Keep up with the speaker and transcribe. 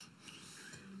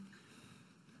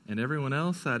And everyone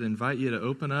else, I'd invite you to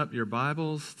open up your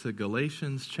Bibles to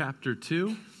Galatians chapter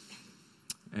 2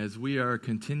 as we are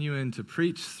continuing to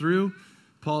preach through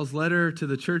Paul's letter to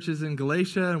the churches in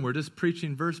Galatia, and we're just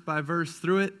preaching verse by verse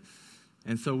through it.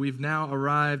 And so we've now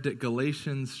arrived at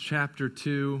Galatians chapter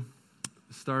 2,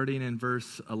 starting in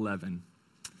verse 11.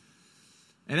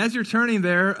 And as you're turning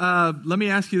there, let me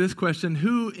ask you this question.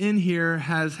 Who in here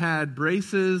has had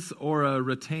braces or a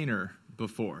retainer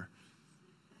before?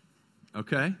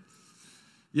 Okay.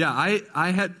 Yeah,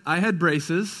 I had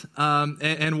braces.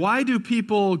 And why do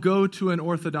people go to an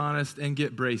orthodontist and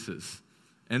get braces?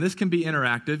 And this can be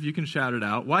interactive. You can shout it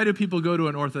out. Why do people go to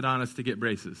an orthodontist to get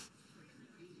braces?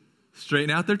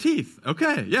 Straighten out their teeth.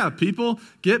 Okay, yeah, people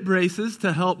get braces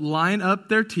to help line up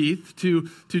their teeth, to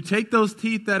take those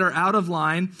teeth that are out of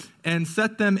line and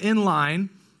set them in line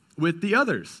with the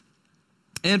others.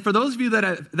 And for those of you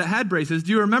that had braces,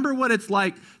 do you remember what it's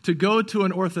like to go to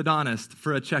an orthodontist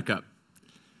for a checkup?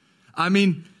 I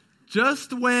mean,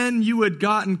 just when you had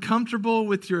gotten comfortable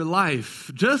with your life,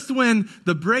 just when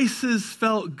the braces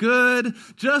felt good,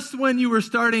 just when you were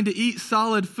starting to eat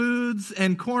solid foods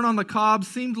and corn on the cob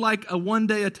seemed like a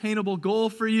one-day attainable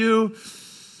goal for you,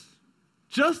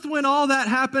 just when all that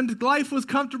happened, life was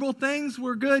comfortable, things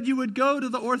were good, you would go to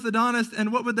the orthodontist,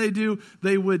 and what would they do?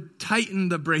 They would tighten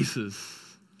the braces,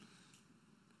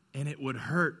 and it would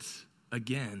hurt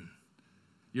again.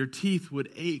 Your teeth would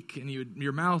ache and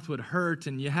your mouth would hurt,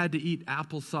 and you had to eat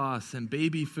applesauce and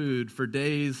baby food for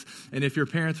days. And if your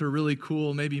parents were really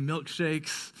cool, maybe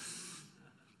milkshakes.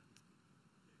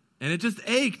 And it just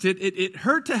ached. It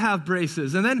hurt to have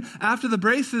braces. And then after the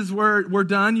braces were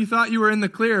done, you thought you were in the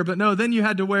clear, but no, then you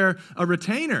had to wear a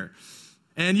retainer.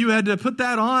 And you had to put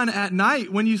that on at night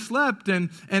when you slept.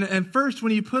 And first,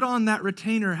 when you put on that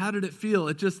retainer, how did it feel?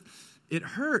 It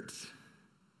hurt.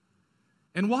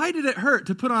 And why did it hurt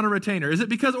to put on a retainer? Is it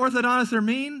because orthodontists are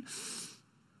mean?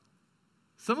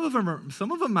 Some of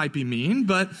them might be mean,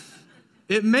 but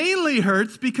it mainly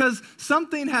hurts because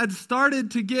something had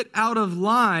started to get out of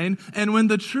line, and when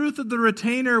the truth of the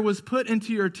retainer was put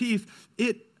into your teeth,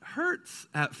 it hurts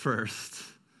at first.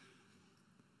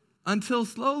 Until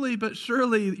slowly but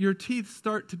surely your teeth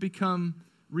start to become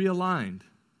realigned.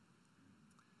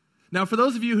 Now, for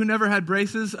those of you who never had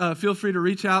braces, feel free to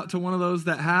reach out to one of those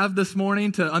that have this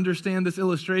morning to understand this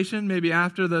illustration, maybe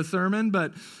after the sermon.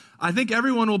 But I think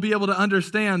everyone will be able to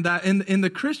understand that in the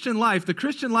Christian life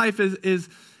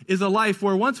is a life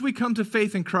where once we come to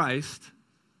faith in Christ,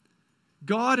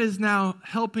 God is now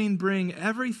helping bring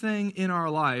everything in our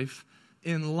life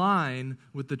in line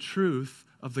with the truth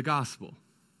of the gospel.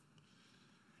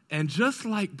 And just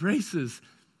like braces,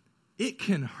 it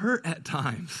can hurt at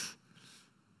times.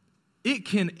 It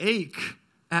can ache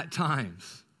at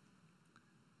times.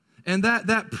 And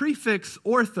that prefix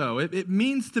ortho, it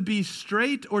means to be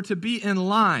straight or to be in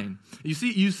line. You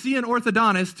see an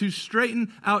orthodontist to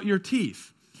straighten out your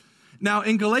teeth. Now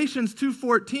in Galatians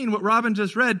 2:14, what Robin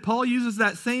just read, Paul uses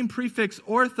that same prefix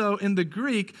ortho in the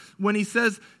Greek when he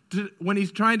says, when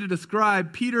he's trying to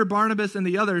describe Peter, Barnabas, and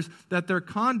the others, that their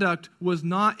conduct was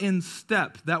not in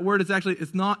step. That word is actually,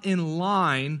 it's not in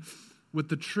line with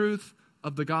the truth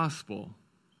of the gospel.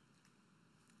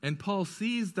 And Paul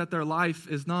sees that their life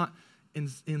is not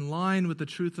in line with the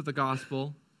truth of the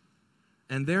gospel,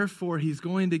 and therefore he's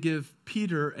going to give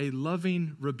Peter a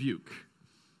loving rebuke.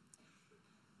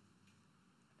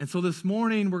 And so this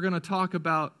morning we're going to talk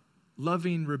about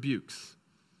loving rebukes.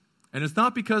 And it's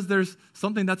not because there's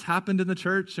something that's happened in the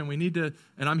church and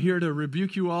I'm here to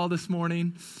rebuke you all this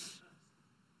morning.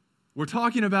 We're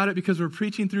talking about it because we're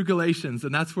preaching through Galatians,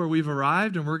 and that's where we've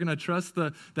arrived, and we're going to trust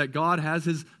that God has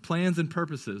his plans and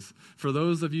purposes for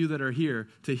those of you that are here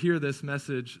to hear this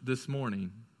message this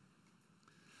morning.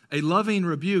 A loving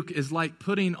rebuke is like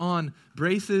putting on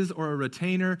braces or a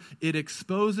retainer. It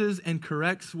exposes and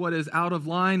corrects what is out of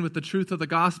line with the truth of the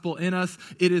gospel in us.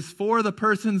 It is for the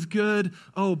person's good.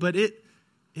 Oh, but it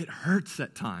hurts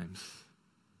at times.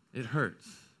 It hurts.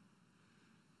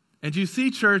 And you see,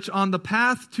 church, on the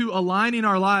path to aligning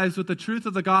our lives with the truth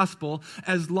of the gospel,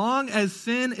 as long as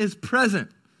sin is present,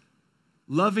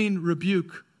 loving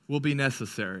rebuke will be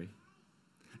necessary.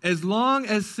 As long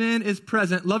as sin is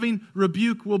present, loving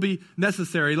rebuke will be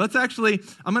necessary. I'm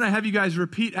going to have you guys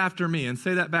repeat after me and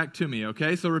say that back to me,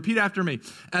 okay? So repeat after me.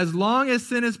 As long as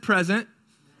sin is present,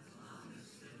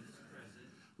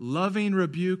 loving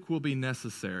rebuke will be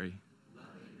necessary.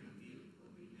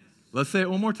 Let's say it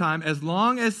one more time. As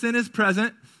long as sin is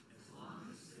present,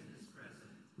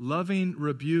 loving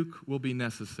rebuke will be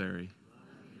necessary.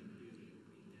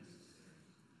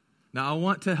 Now, I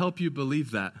want to help you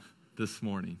believe that this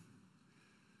morning.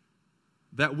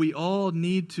 that we all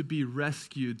need to be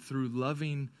rescued through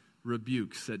loving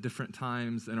rebukes at different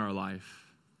times in our life.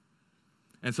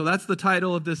 And so that's the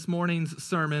title of this morning's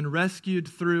sermon, Rescued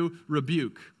Through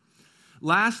Rebuke.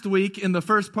 Last week, in the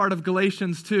first part of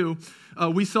Galatians 2,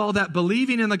 we saw that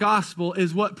believing in the gospel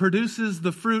is what produces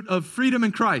the fruit of freedom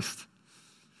in Christ.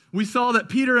 We saw that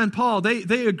Peter and Paul,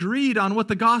 they agreed on what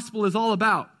the gospel is all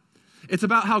about. It's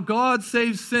about how God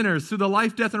saves sinners through the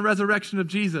life, death, and resurrection of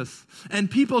Jesus.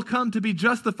 And people come to be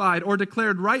justified or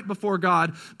declared right before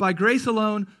God by grace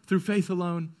alone, through faith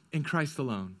alone, in Christ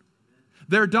alone.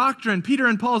 Their doctrine, Peter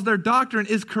and Paul's, their doctrine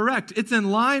is correct. It's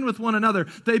in line with one another.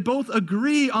 They both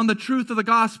agree on the truth of the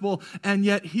gospel. And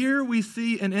yet here we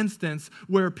see an instance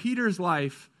where Peter's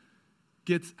life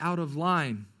gets out of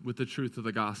line with the truth of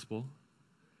the gospel.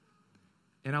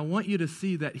 And I want you to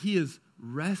see that he is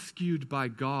rescued by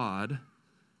God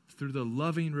through the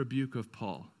loving rebuke of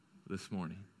Paul this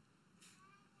morning.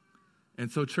 And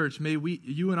so, church, may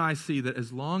you and I see that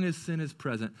as long as sin is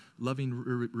present, loving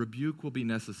rebuke will be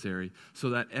necessary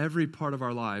so that every part of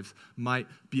our lives might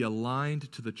be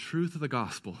aligned to the truth of the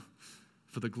gospel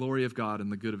for the glory of God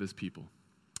and the good of his people.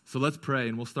 So let's pray,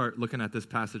 and we'll start looking at this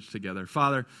passage together.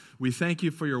 Father, we thank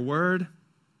you for your word.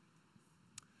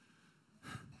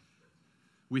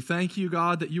 We thank you,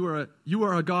 God, that you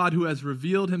are a God who has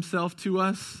revealed himself to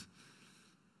us.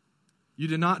 You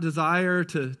do not desire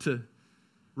to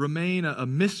remain a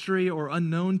mystery or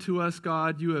unknown to us,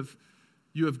 God. You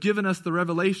have given us the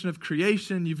revelation of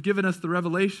creation. You've given us the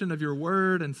revelation of your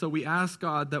word. And so we ask,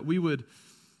 God, that we would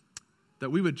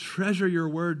treasure your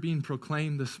word being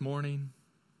proclaimed this morning,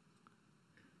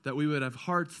 that we would have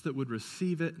hearts that would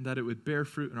receive it and that it would bear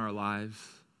fruit in our lives.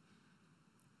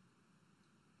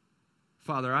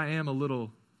 Father, I am a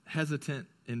little hesitant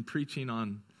in preaching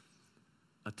on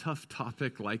a tough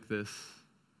topic like this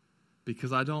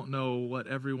because I don't know what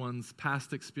everyone's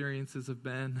past experiences have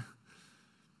been.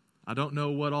 I don't know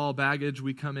what all baggage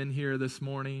we come in here this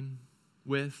morning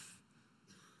with.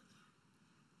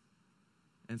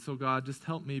 And so, God, just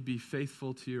help me be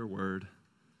faithful to your word.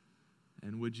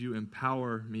 And would you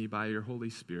empower me by your Holy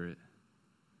Spirit?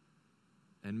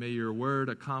 And may your word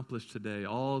accomplish today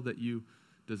all that you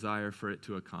desire for it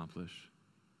to accomplish.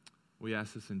 We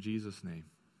ask this in Jesus' name.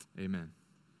 Amen.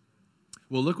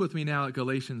 Well, look with me now at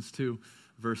Galatians 2,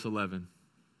 verse 11.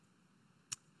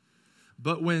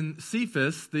 But when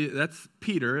Cephas, that's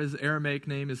Peter, his Aramaic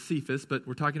name is Cephas, but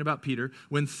we're talking about Peter.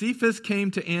 When Cephas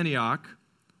came to Antioch,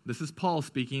 this is Paul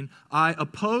speaking, I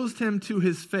opposed him to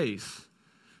his face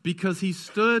because he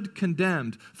stood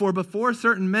condemned. For before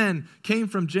certain men came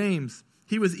from James,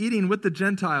 he was eating with the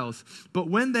Gentiles, but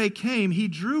when they came, he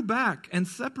drew back and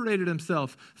separated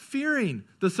himself, fearing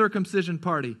the circumcision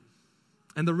party.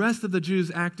 And the rest of the Jews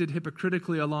acted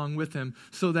hypocritically along with him,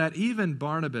 so that even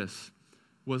Barnabas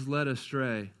was led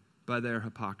astray by their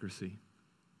hypocrisy.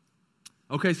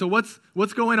 Okay, so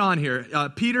what's going on here?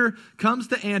 Peter comes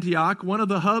to Antioch, one of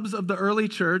the hubs of the early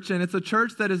church, and it's a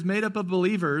church that is made up of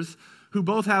believers who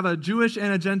both have a Jewish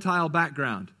and a Gentile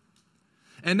background.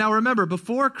 And now remember,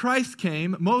 before Christ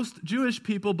came, most Jewish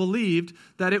people believed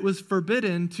that it was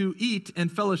forbidden to eat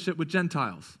and fellowship with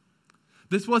Gentiles.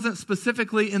 This wasn't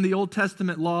specifically in the Old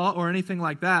Testament law or anything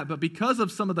like that, but because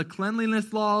of some of the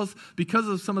cleanliness laws, because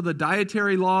of some of the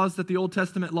dietary laws that the Old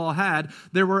Testament law had,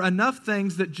 there were enough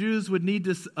things that Jews would need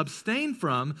to abstain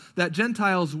from that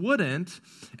Gentiles wouldn't,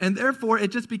 and therefore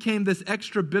it just became this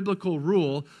extra biblical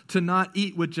rule to not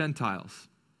eat with Gentiles.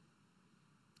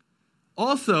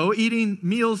 Also, eating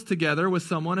meals together with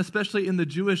someone, especially in the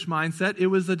Jewish mindset, it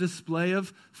was a display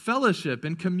of fellowship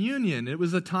and communion. It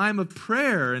was a time of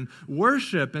prayer and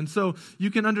worship. And so you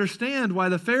can understand why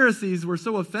the Pharisees were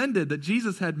so offended that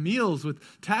Jesus had meals with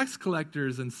tax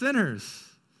collectors and sinners.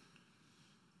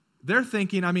 They're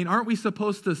thinking, aren't we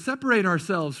supposed to separate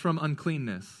ourselves from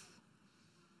uncleanness?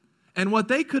 And what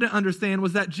they couldn't understand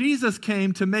was that Jesus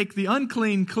came to make the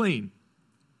unclean clean.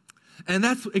 And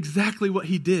that's exactly what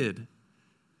he did.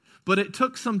 But it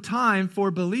took some time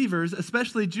for believers,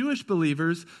 especially Jewish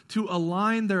believers, to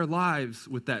align their lives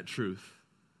with that truth.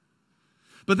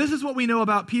 But this is what we know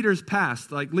about Peter's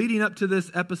past. Like leading up to this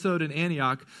episode in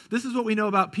Antioch, this is what we know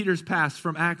about Peter's past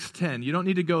from Acts 10. You don't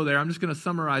need to go there. I'm just going to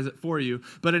summarize it for you.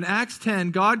 But in Acts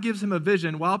 10, God gives him a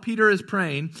vision while Peter is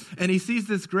praying, and he sees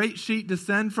this great sheet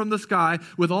descend from the sky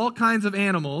with all kinds of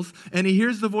animals, and he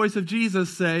hears the voice of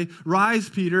Jesus say, "Rise,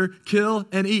 Peter, kill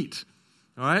and eat."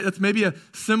 All right, that's maybe a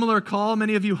similar call.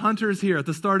 Many of you hunters here at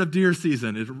the start of deer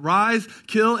season. It's rise,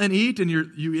 kill, and eat, and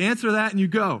you answer that and you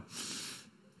go.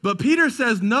 But Peter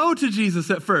says no to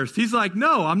Jesus at first. He's like,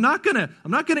 no, I'm not gonna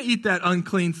eat that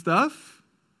unclean stuff.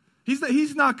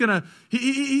 He's not gonna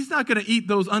eat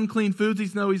those unclean foods he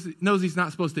knows he's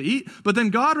not supposed to eat. But then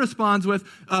God responds with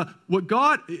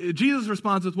Jesus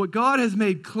responds with, what God has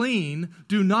made clean,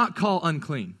 do not call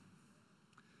unclean.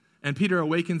 And Peter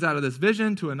awakens out of this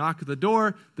vision to a knock at the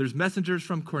door. There's messengers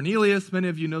from Cornelius. Many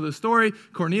of you know the story.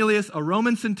 Cornelius, a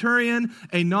Roman centurion,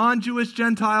 a non-Jewish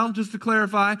Gentile, just to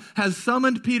clarify, has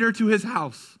summoned Peter to his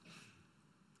house.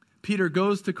 Peter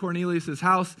goes to Cornelius'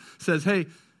 house, says, hey,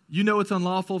 you know it's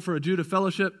unlawful for a Jew to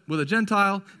fellowship with a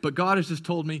Gentile, but God has just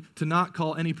told me to not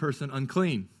call any person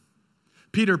unclean.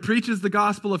 Peter preaches the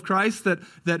gospel of Christ, that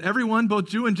everyone, both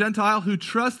Jew and Gentile, who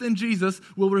trust in Jesus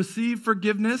will receive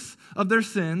forgiveness of their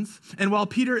sins. And while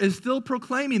Peter is still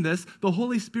proclaiming this, the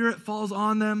Holy Spirit falls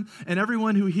on them, and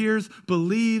everyone who hears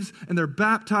believes, and they're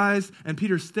baptized, and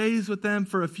Peter stays with them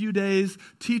for a few days,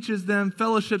 teaches them,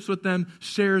 fellowships with them,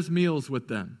 shares meals with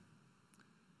them.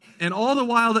 And all the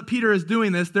while that Peter is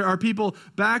doing this, there are people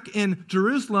back in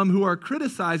Jerusalem who are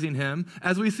criticizing him.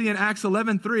 As we see in Acts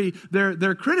 11:3,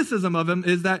 their criticism of him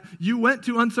is that you went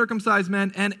to uncircumcised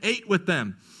men and ate with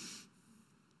them.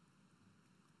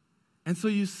 And so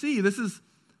you see, this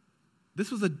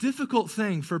was a difficult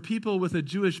thing for people with a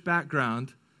Jewish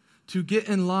background to get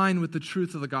in line with the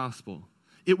truth of the gospel.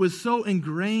 It was so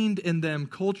ingrained in them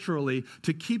culturally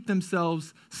to keep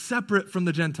themselves separate from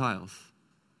the Gentiles.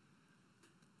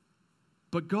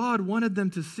 But God wanted them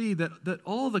to see that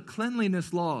all the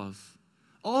cleanliness laws,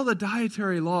 all the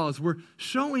dietary laws were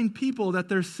showing people that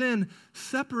their sin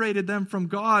separated them from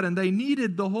God and they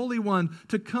needed the Holy One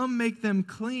to come make them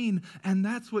clean. And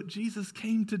that's what Jesus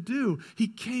came to do. He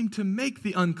came to make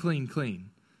the unclean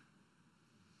clean.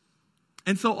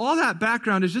 And so all that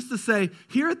background is just to say,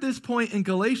 here at this point in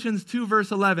Galatians 2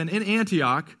 verse 11 in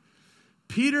Antioch,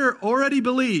 Peter already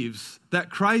believes that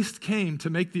Christ came to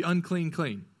make the unclean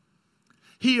clean.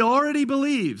 He already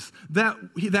believes that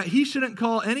he shouldn't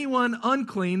call anyone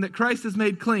unclean that Christ has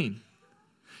made clean.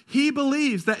 He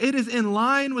believes that it is in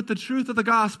line with the truth of the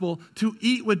gospel to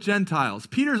eat with Gentiles.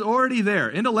 Peter's already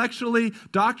there. Intellectually,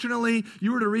 doctrinally,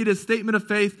 you were to read his statement of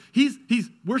faith.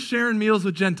 We're sharing meals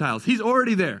with Gentiles. He's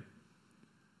already there.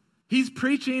 He's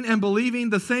preaching and believing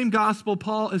the same gospel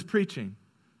Paul is preaching.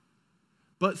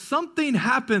 But something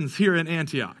happens here in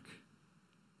Antioch.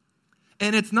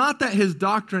 And it's not that his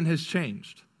doctrine has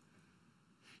changed.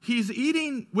 He's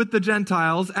eating with the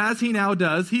Gentiles as he now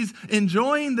does. He's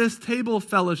enjoying this table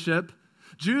fellowship,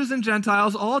 Jews and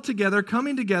Gentiles all together,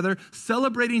 coming together,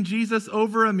 celebrating Jesus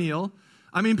over a meal.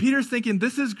 I mean, Peter's thinking,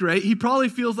 this is great. He probably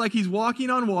feels like he's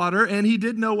walking on water, and he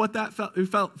did know what that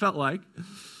felt like.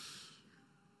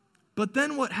 But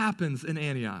then what happens in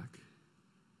Antioch?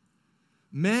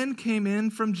 Men came in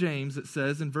from James, it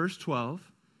says in verse 12.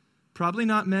 Probably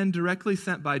not men directly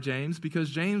sent by James, because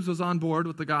James was on board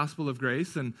with the gospel of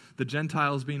grace and the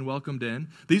Gentiles being welcomed in.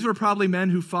 These were probably men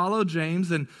who followed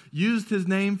James and used his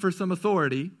name for some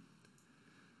authority.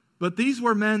 But these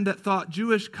were men that thought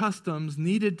Jewish customs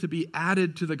needed to be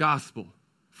added to the gospel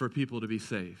for people to be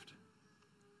saved.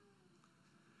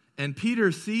 And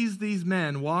Peter sees these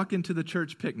men walk into the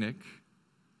church picnic,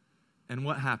 and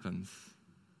what happens?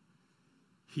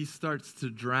 He starts to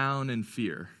drown in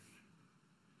fear.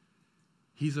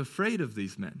 He's afraid of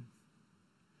these men.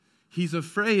 He's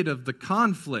afraid of the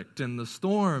conflict and the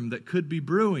storm that could be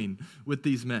brewing with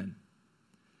these men.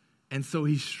 And so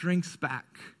he shrinks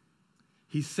back.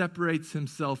 He separates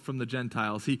himself from the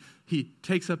Gentiles. He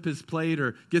takes up his plate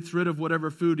or gets rid of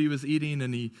whatever food he was eating,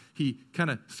 and he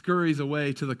kind of scurries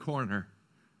away to the corner.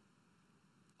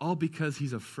 All because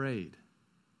he's afraid.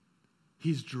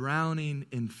 He's drowning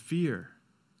in fear.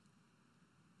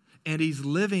 And he's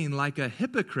living like a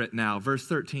hypocrite now, verse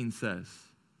 13 says.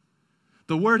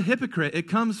 The word hypocrite, it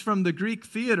comes from the Greek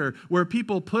theater where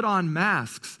people put on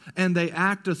masks and they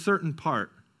act a certain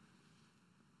part.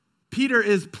 Peter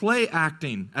is play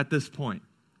acting at this point.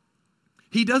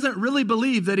 He doesn't really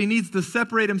believe that he needs to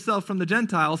separate himself from the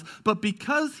Gentiles, but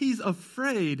because he's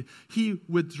afraid, he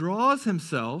withdraws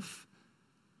himself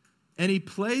and he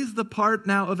plays the part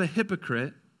now of a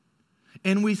hypocrite.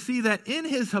 And we see that in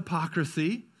his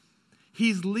hypocrisy,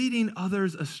 he's leading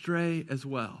others astray as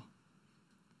well.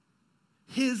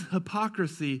 His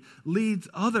hypocrisy leads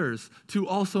others to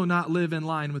also not live in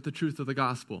line with the truth of the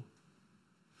gospel.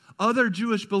 Other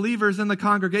Jewish believers in the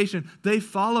congregation, they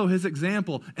follow his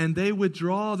example and they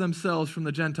withdraw themselves from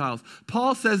the Gentiles.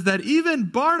 Paul says that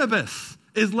even Barnabas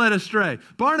is led astray.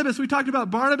 Barnabas, we talked about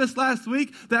Barnabas last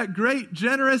week, that great,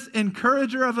 generous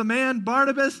encourager of a man,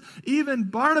 Barnabas, even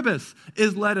Barnabas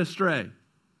is led astray.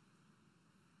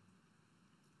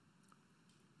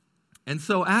 And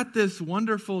so at this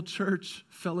wonderful church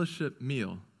fellowship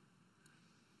meal,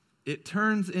 it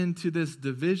turns into this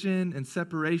division and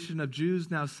separation of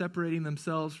Jews now separating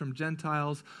themselves from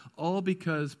Gentiles, all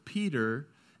because Peter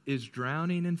is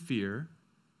drowning in fear,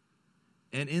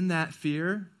 and in that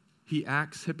fear, he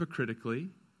acts hypocritically,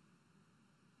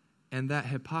 and that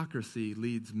hypocrisy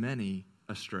leads many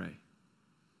astray.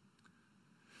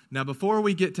 Now, before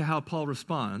we get to how Paul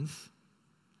responds,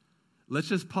 let's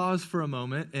just pause for a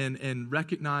moment and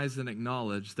recognize and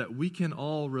acknowledge that we can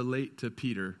all relate to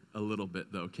Peter a little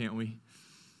bit, though, can't we?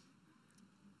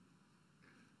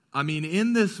 I mean,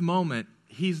 in this moment,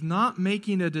 he's not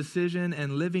making a decision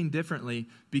and living differently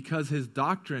because his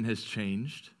doctrine has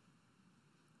changed.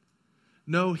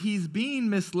 No, he's being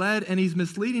misled and he's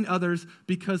misleading others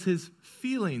because his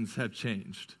feelings have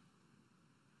changed.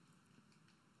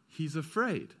 He's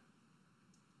afraid.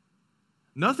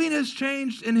 Nothing has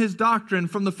changed in his doctrine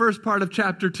from the first part of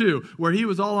chapter 2, where he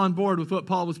was all on board with what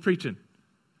Paul was preaching.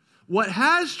 What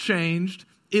has changed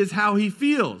is how he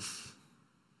feels.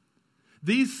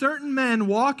 These certain men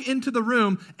walk into the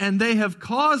room and they have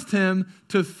caused him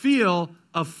to feel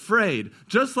afraid,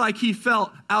 just like he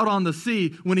felt out on the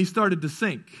sea when he started to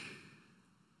sink.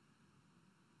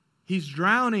 He's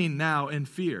drowning now in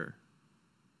fear,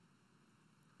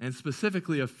 and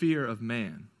specifically a fear of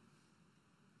man.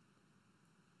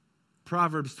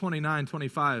 Proverbs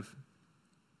 29:25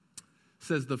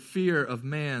 says, "The fear of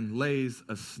man lays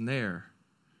a snare,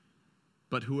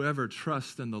 but whoever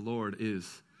trusts in the Lord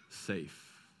is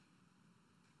safe."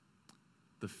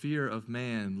 The fear of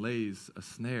man lays a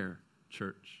snare,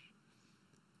 church.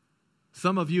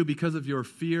 Some of you, because of your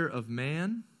fear of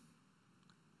man,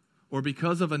 or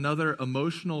because of another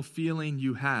emotional feeling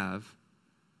you have,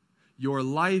 your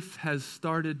life has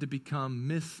started to become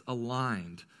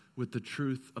misaligned with the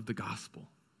truth of the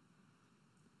gospel.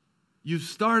 You've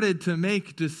started to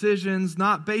make decisions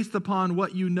not based upon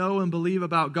what you know and believe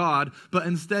about God, but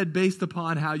instead based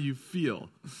upon how you feel.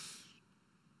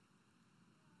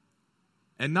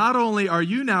 And not only are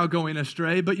you now going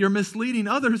astray, but you're misleading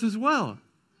others as well.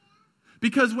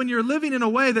 Because when you're living in a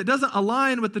way that doesn't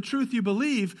align with the truth you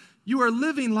believe, you are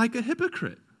living like a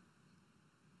hypocrite.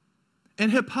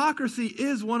 And hypocrisy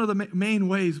is one of the main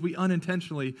ways we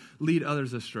unintentionally lead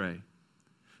others astray.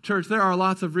 Church, there are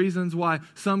lots of reasons why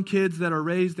some kids that are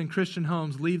raised in Christian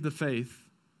homes leave the faith.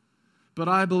 But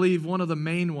I believe one of the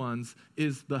main ones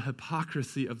is the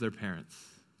hypocrisy of their parents.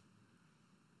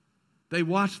 They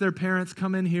watch their parents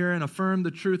come in here and affirm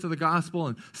the truth of the gospel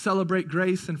and celebrate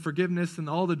grace and forgiveness and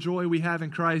all the joy we have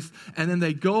in Christ. And then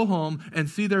they go home and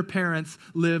see their parents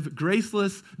live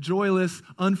graceless, joyless,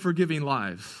 unforgiving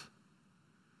lives.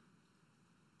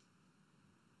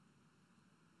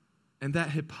 And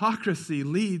that hypocrisy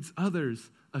leads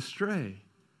others astray.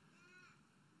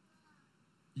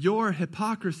 Your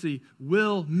hypocrisy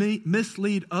will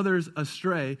mislead others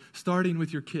astray, starting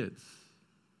with your kids.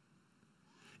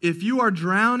 If you are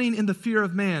drowning in the fear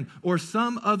of man or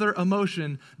some other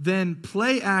emotion, then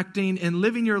play acting and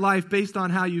living your life based on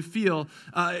how you feel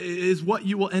is what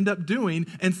you will end up doing,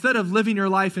 instead of living your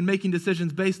life and making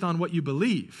decisions based on what you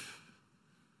believe.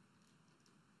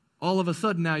 All of a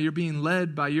sudden now you're being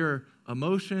led by your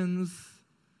emotions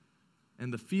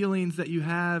and the feelings that you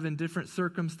have in different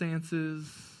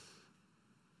circumstances.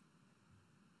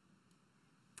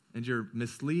 And you're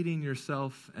misleading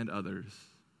yourself and others.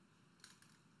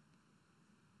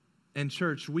 And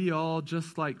church, we all,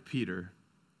 just like Peter,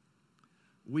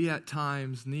 we at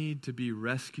times need to be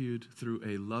rescued through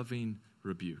a loving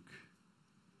rebuke.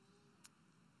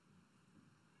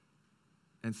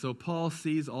 And so Paul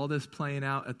sees all this playing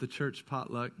out at the church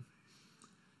potluck.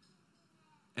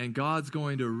 And God's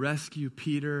going to rescue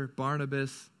Peter,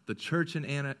 Barnabas, the church in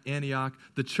Antioch,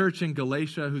 the church in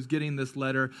Galatia who's getting this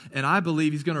letter. And I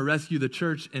believe he's going to rescue the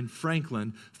church in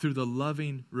Franklin through the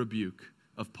loving rebuke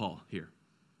of Paul here.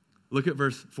 Look at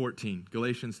verse 14,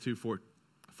 Galatians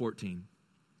 2:14.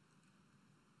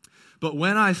 "But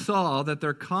when I saw that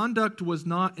their conduct was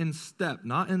not in step,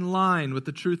 not in line with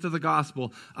the truth of the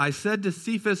gospel, I said to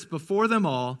Cephas before them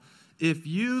all, 'If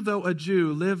you, though a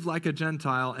Jew, live like a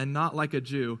Gentile and not like a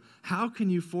Jew, how can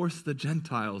you force the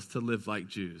Gentiles to live like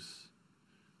Jews?'"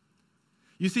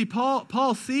 You see,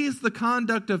 Paul sees the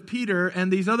conduct of Peter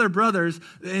and these other brothers,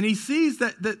 and he sees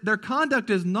that their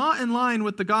conduct is not in line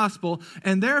with the gospel,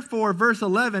 and therefore, verse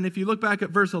 11, if you look back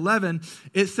at verse 11,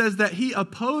 it says that he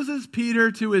opposes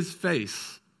Peter to his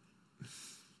face.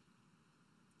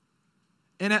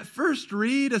 And at first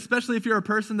read, especially if you're a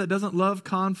person that doesn't love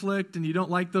conflict and you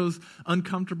don't like those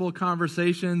uncomfortable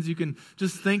conversations, you can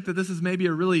just think that this is maybe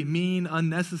a really mean,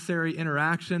 unnecessary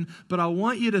interaction. But I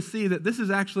want you to see that this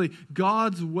is actually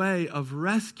God's way of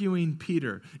rescuing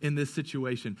Peter in this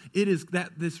situation. It is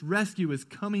that this rescue is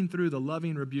coming through the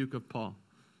loving rebuke of Paul.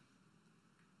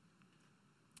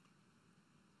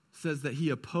 It says that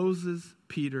he opposed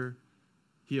Peter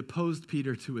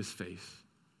to his face.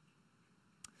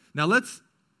 Now let's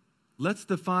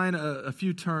define a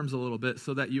few terms a little bit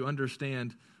so that you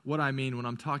understand what I mean when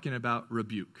I'm talking about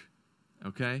rebuke,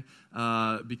 okay?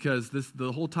 Because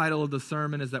the whole title of the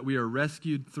sermon is that we are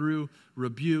rescued through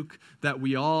rebuke, that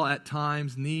we all at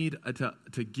times need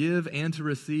to give and to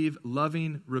receive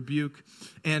loving rebuke.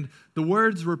 And the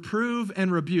words reprove and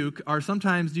rebuke are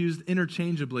sometimes used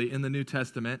interchangeably in the New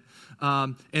Testament.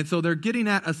 And so they're getting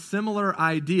at a similar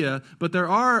idea, but there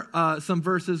are some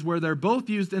verses where they're both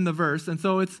used in the verse. And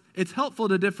so it's helpful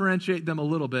to differentiate them a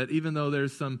little bit, even though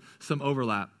there's some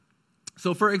overlap.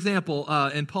 So, for example,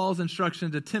 in Paul's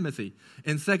instruction to Timothy,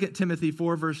 in 2 Timothy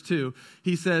 4, verse 2,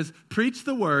 he says, preach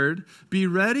the word, be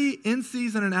ready in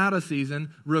season and out of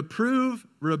season, reprove,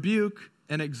 rebuke,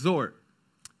 and exhort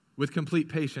with complete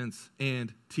patience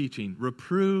and teaching.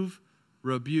 Reprove,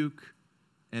 rebuke,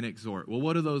 and exhort. Well,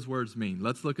 what do those words mean?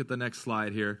 Let's look at the next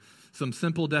slide here. Some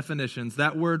simple definitions.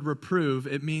 That word reprove,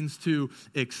 it means to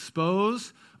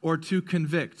expose or to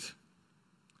convict.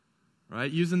 Right?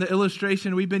 Using the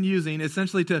illustration we've been using,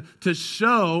 essentially to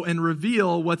show and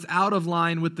reveal what's out of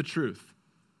line with the truth.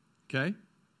 Okay?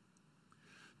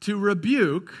 To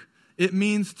rebuke, it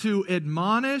means to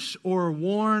admonish or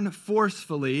warn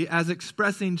forcefully as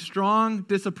expressing strong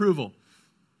disapproval.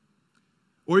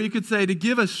 Or you could say to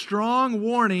give a strong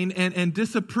warning and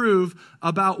disapprove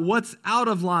about what's out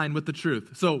of line with the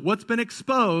truth. So what's been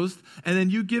exposed, and then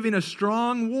you giving a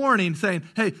strong warning saying,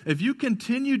 hey, if you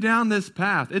continue down this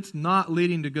path, it's not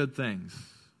leading to good things.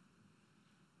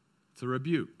 It's a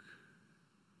rebuke.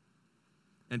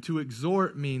 And to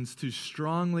exhort means to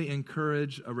strongly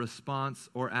encourage a response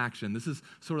or action. This is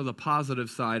sort of the positive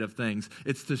side of things.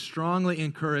 It's to strongly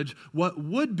encourage what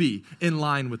would be in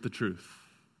line with the truth.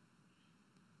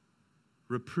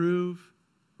 Reprove,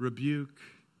 rebuke,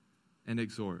 and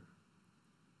exhort.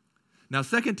 Now,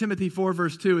 2 Timothy 4,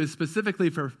 verse 2 is specifically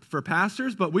for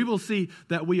pastors, but we will see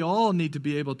that we all need to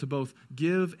be able to both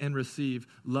give and receive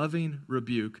loving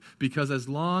rebuke, because as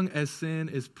long as sin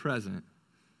is present,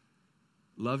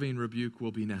 loving rebuke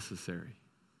will be necessary.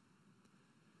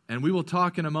 And we will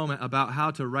talk in a moment about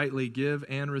how to rightly give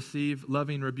and receive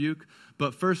loving rebuke,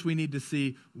 but first we need to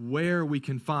see where we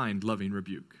can find loving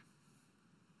rebuke.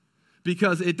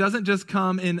 Because it doesn't just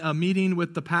come in a meeting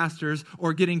with the pastors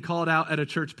or getting called out at a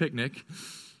church picnic.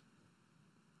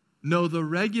 No, the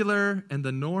regular and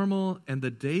the normal and the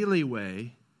daily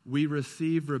way we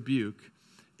receive rebuke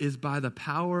is by the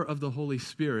power of the Holy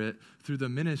Spirit through the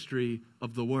ministry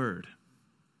of the Word.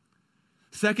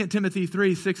 2 Timothy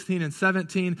 3, 16 and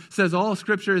 17 says, all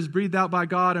Scripture is breathed out by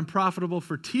God and profitable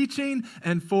for teaching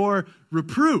and for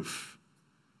reproof,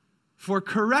 for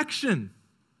correction,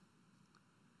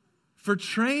 for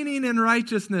training in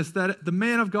righteousness, that the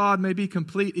man of God may be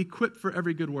complete, equipped for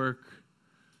every good work.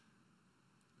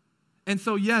 And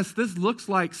so, yes, this looks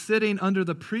like sitting under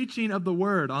the preaching of the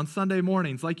word on Sunday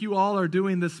mornings, like you all are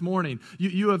doing this morning.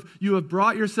 You have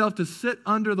brought yourself to sit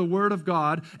under the word of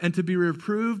God and to be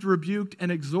reproved, rebuked,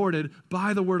 and exhorted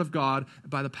by the word of God,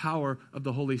 by the power of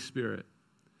the Holy Spirit.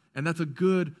 And that's a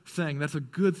good thing. That's a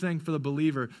good thing for the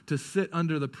believer, to sit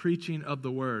under the preaching of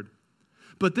the word.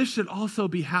 But this should also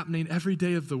be happening every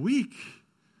day of the week.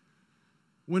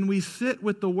 When we sit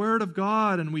with the Word of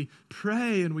God and we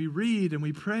pray and we read and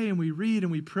we pray and we read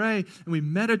and we pray and we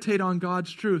meditate on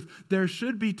God's truth, there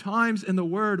should be times in the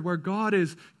Word where God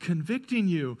is convicting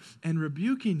you and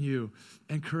rebuking you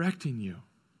and correcting you.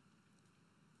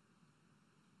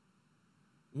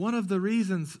 One of the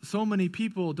reasons so many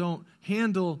people don't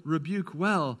handle rebuke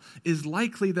well is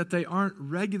likely that they aren't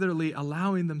regularly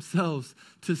allowing themselves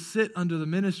to sit under the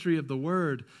ministry of the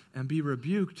Word and be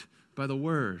rebuked by the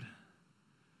Word.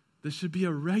 This should be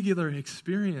a regular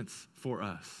experience for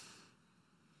us.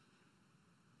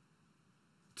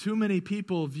 Too many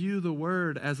people view the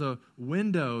Word as a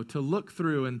window to look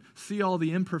through and see all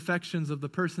the imperfections of the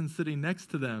person sitting next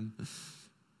to them,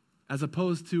 as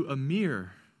opposed to a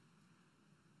mirror,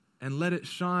 and let it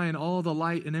shine all the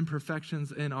light and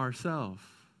imperfections in ourselves.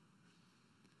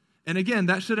 And again,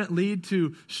 that shouldn't lead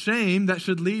to shame. That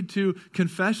should lead to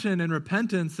confession and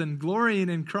repentance and glorying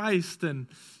in Christ and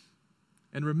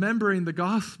remembering the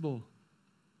gospel.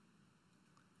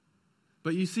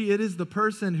 But you see, it is the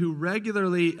person who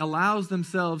regularly allows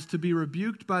themselves to be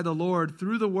rebuked by the Lord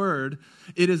through the word.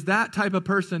 It is that type of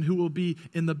person who will be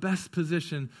in the best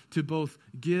position to both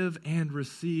give and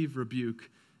receive rebuke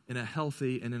in a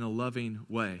healthy and in a loving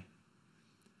way.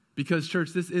 Because,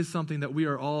 church, this is something that we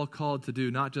are all called to do,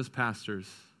 not just pastors.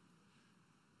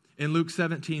 In Luke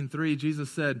 17:3, Jesus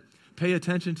said, "Pay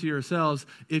attention to yourselves.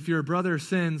 If your brother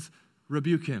sins,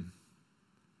 rebuke him.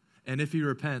 And if he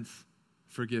repents,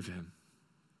 forgive him."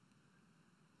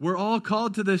 We're all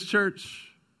called to this,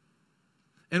 church.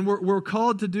 And we're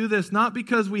called to do this not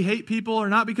because we hate people or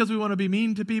not because we want to be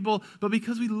mean to people, but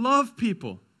because we love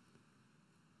people.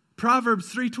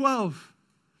 Proverbs 3:12,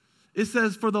 it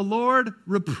says, "For the Lord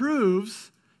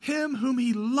reproves him whom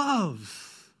he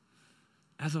loves,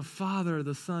 as a father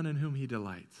the son in whom he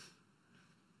delights."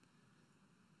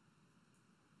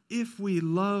 If we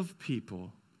love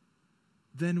people,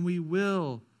 then we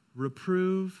will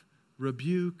reprove,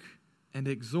 rebuke, and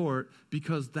exhort,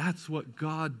 because that's what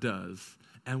God does,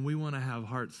 and we want to have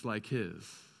hearts like his.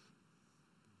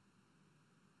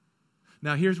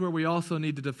 Now, here's where we also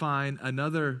need to define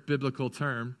another biblical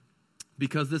term,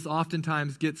 because this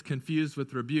oftentimes gets confused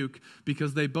with rebuke,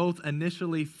 because they both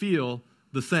initially feel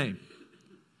the same.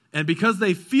 And because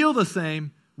they feel the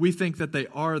same, we think that they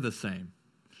are the same.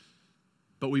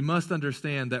 But we must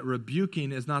understand that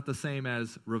rebuking is not the same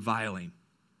as reviling.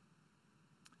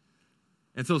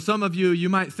 And so some of you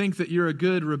might think that you're a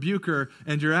good rebuker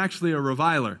and you're actually a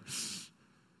reviler.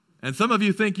 And some of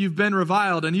you think you've been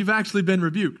reviled and you've actually been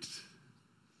rebuked.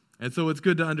 And so it's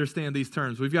good to understand these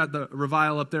terms. We've got the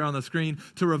revile up there on the screen.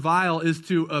 To revile is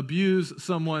to abuse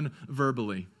someone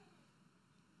verbally.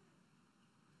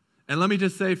 And let me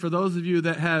just say, for those of you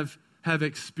that have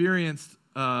experienced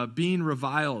being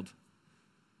reviled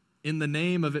in the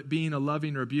name of it being a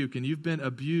loving rebuke, and you've been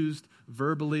abused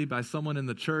verbally by someone in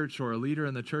the church or a leader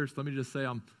in the church, let me just say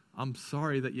I'm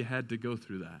sorry that you had to go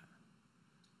through that.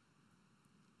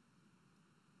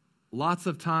 Lots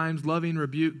of times, loving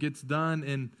rebuke gets done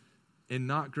in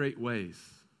not great ways.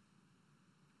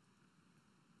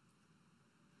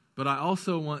 But I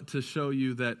also want to show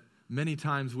you that many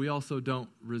times we also don't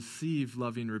receive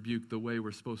loving rebuke the way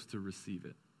we're supposed to receive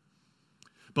it.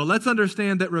 But let's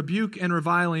understand that rebuke and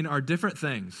reviling are different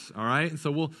things, all right? And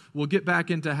so we'll get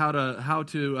back into how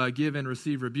to give and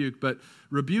receive rebuke. But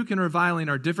rebuke and reviling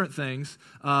are different things.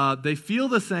 They feel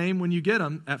the same when you get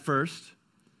them at first,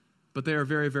 but they are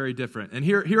very, very different. And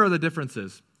here are the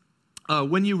differences.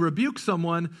 When you rebuke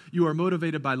someone, you are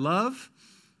motivated by love.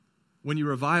 When you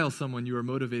revile someone, you are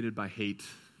motivated by hate.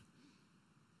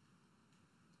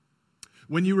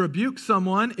 When you rebuke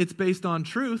someone, it's based on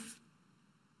truth.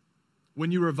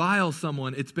 When you revile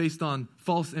someone, it's based on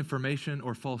false information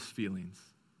or false feelings.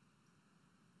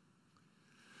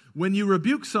 When you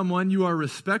rebuke someone, you are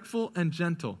respectful and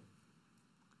gentle.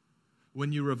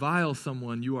 When you revile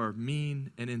someone, you are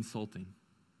mean and insulting.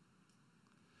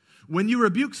 When you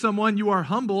rebuke someone, you are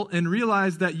humble and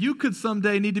realize that you could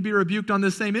someday need to be rebuked on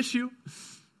this same issue.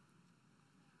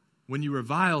 When you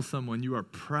revile someone, you are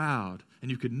proud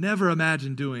and you could never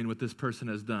imagine doing what this person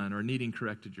has done or needing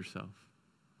corrected yourself.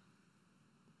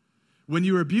 When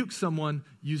you rebuke someone,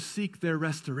 you seek their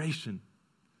restoration.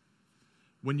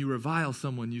 When you revile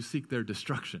someone, you seek their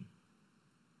destruction.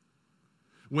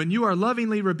 When you are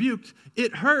lovingly rebuked,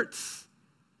 it hurts,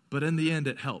 but in the end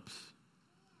it helps.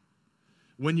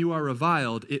 When you are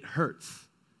reviled, it hurts,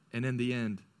 and in the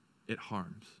end it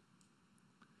harms.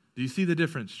 Do you see the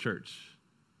difference, church,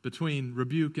 between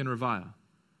rebuke and revile?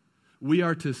 We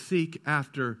are to seek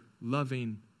after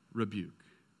loving rebuke.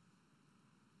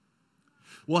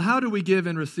 Well, how do we give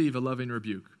and receive a loving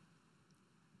rebuke?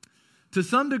 To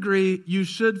some degree, you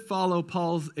should follow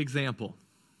Paul's example.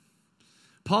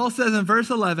 Paul says in verse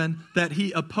 11 that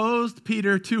he opposed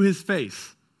Peter to his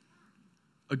face.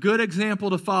 A good example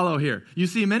to follow here. You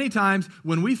see, many times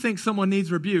when we think someone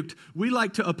needs rebuked, we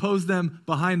like to oppose them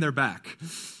behind their back.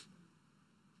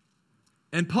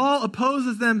 And Paul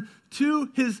opposes them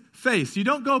to his face. You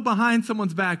don't go behind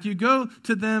someone's back. You go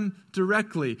to them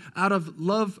directly out of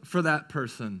love for that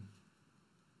person.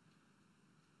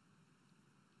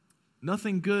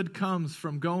 Nothing good comes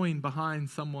from going behind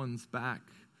someone's back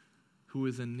who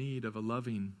is in need of a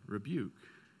loving rebuke.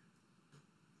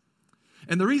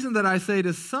 And the reason that I say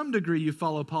to some degree you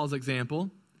follow Paul's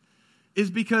example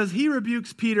is because he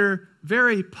rebukes Peter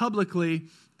very publicly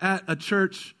at a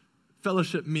church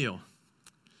fellowship meal.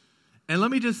 And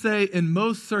let me just say, in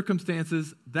most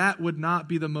circumstances, that would not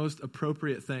be the most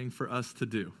appropriate thing for us to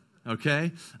do,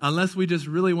 okay? Unless we just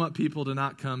really want people to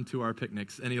not come to our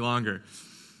picnics any longer.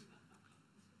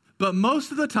 But most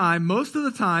of the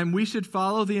time, we should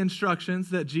follow the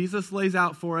instructions that Jesus lays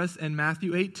out for us in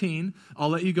Matthew 18. I'll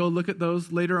let you go look at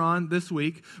those later on this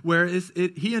week, where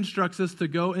he instructs us to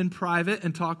go in private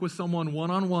and talk with someone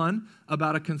one-on-one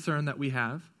about a concern that we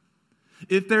have.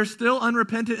 If they're still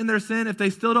unrepentant in their sin, if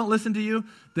they still don't listen to you,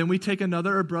 then we take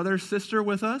another brother or sister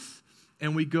with us,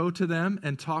 and we go to them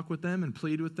and talk with them and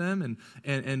plead with them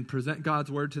and present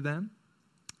God's word to them.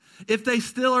 If they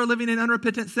still are living in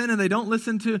unrepentant sin and they don't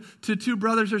listen to two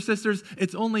brothers or sisters,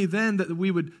 it's only then that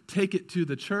we would take it to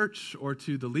the church or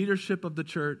to the leadership of the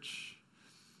church.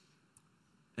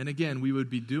 And again, we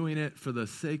would be doing it for the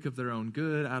sake of their own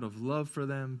good, out of love for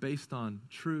them, based on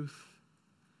truth.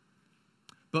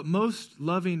 But most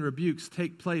loving rebukes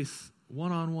take place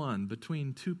one-on-one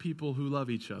between two people who love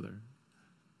each other.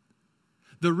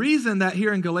 The reason that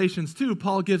here in Galatians 2,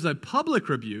 Paul gives a public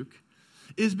rebuke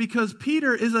is because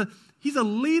Peter he's a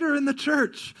leader in the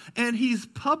church, and he's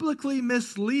publicly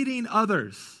misleading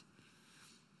others.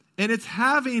 And it's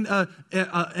having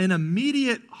an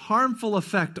immediate harmful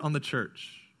effect on the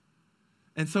church.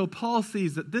 And so Paul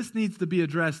sees that this needs to be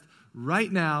addressed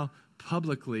right now,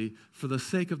 publicly, for the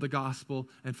sake of the gospel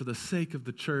and for the sake of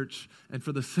the church and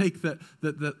for the sake that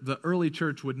the early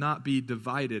church would not be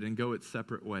divided and go its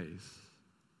separate ways.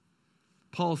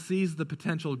 Paul sees the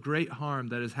potential great harm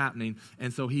that is happening,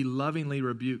 and so he lovingly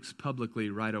rebukes publicly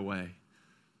right away.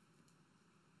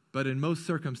 But in most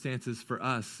circumstances for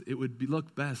us, it would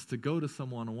look best to go to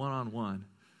someone one-on-one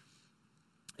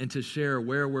and to share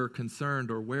where we're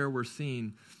concerned or where we're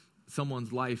seeing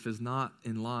someone's life is not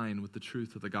in line with the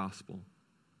truth of the gospel.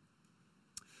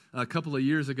 A couple of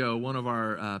years ago, one of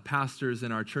our pastors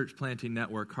in our church planting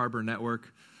network, Harbor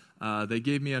Network, they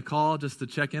gave me a call just to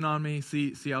check in on me,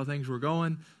 see how things were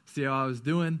going, see how I was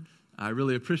doing. I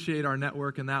really appreciate our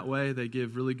network in that way. They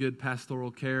give really good pastoral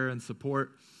care and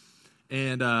support.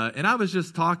 And I was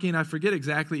just talking. I forget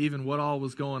exactly even what all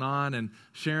was going on, and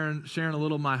sharing a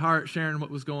little of my heart, sharing what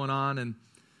was going on.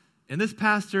 And this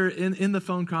pastor in the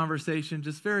phone conversation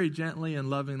just very gently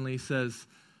and lovingly says,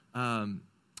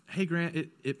 hey, Grant,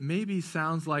 it maybe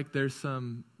sounds like there's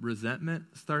some resentment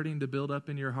starting to build up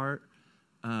in your heart.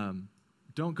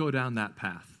 Don't go down that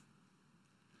path.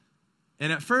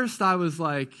 And at first I was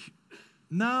like,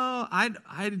 no, I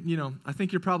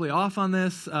think you're probably off on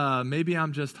this. Maybe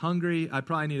I'm just hungry. I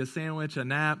probably need a sandwich, a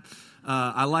nap.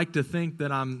 I like to think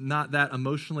that I'm not that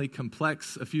emotionally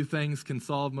complex. A few things can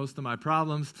solve most of my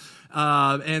problems.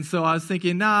 And so I was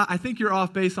thinking, I think you're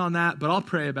off base on that, but I'll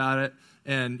pray about it.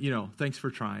 And, thanks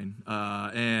for trying.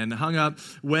 And hung up,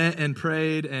 went and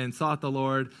prayed and sought the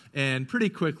Lord. And pretty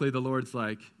quickly, the Lord's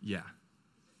like, yeah,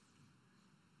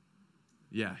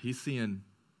 he's seeing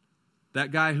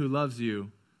that guy who loves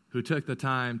you, who took the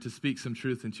time to speak some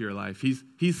truth into your life.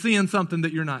 He's seeing something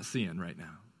that you're not seeing right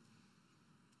now.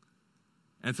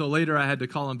 And so later I had to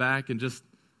call him back and just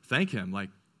thank him, like,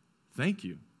 thank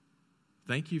you.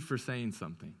 Thank you for saying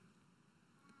something.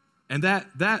 And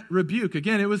that rebuke,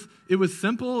 again, it was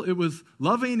simple, it was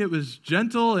loving, it was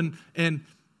gentle,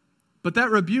 but that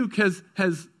rebuke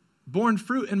has borne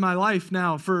fruit in my life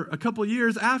now for a couple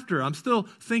years after. I'm still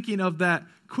thinking of that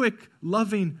quick,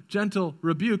 loving, gentle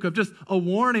rebuke of just a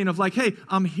warning of like, hey,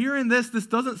 I'm hearing this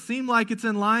doesn't seem like it's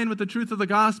in line with the truth of the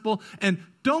gospel, and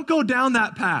don't go down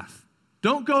that path.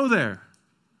 Don't go there.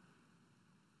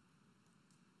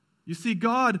 You see,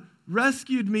 God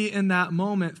rescued me in that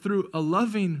moment through a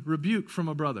loving rebuke from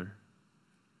a brother.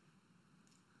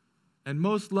 And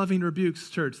most loving rebukes,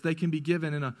 church, they can be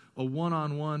given in a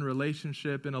one-on-one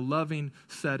relationship, in a loving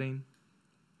setting.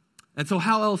 And so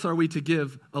how else are we to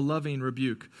give a loving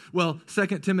rebuke? Well,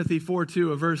 2 Timothy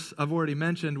 4:2, a verse I've already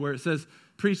mentioned, where it says,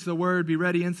 preach the word, be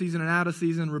ready in season and out of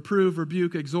season, reprove,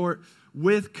 rebuke, exhort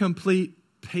with complete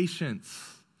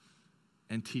patience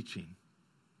and teaching.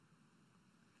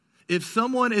 If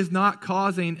someone is not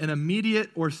causing an immediate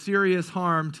or serious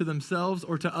harm to themselves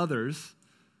or to others,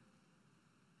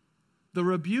 the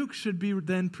rebuke should be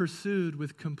then pursued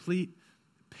with complete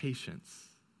patience.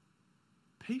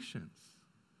 Patience.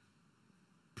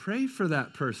 Pray for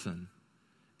that person.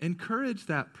 Encourage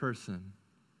that person.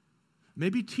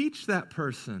 Maybe teach that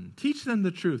person. Teach them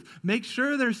the truth. Make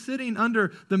sure they're sitting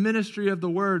under the ministry of the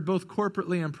word, both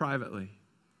corporately and privately.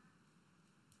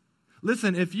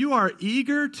 Listen, if you are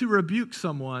eager to rebuke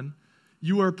someone,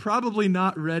 you are probably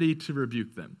not ready to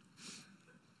rebuke them.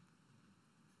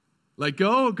 Like,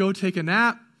 go take a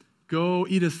nap, go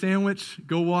eat a sandwich,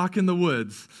 go walk in the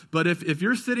woods. But if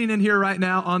you're sitting in here right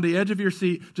now on the edge of your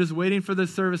seat, just waiting for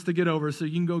this service to get over so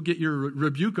you can go get your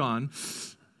rebuke on,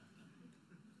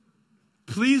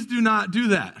 please do not do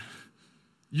that.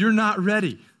 You're not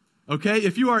ready, Okay?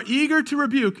 If you are eager to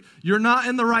rebuke, you're not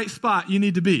in the right spot you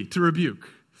need to be to rebuke.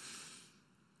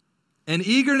 And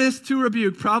eagerness to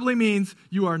rebuke probably means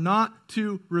you are not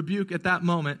to rebuke at that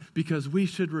moment, because we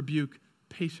should rebuke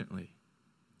patiently.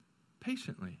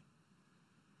 Patiently.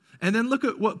 And then look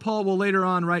at what Paul will later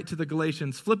on write to the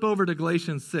Galatians. Flip over to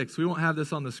Galatians 6. We won't have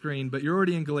this on the screen, but you're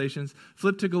already in Galatians.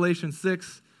 Flip to Galatians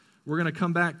 6. We're going to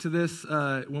come back to this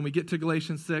when we get to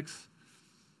Galatians 6.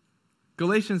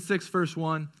 Galatians 6, verse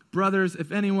 1. Brothers,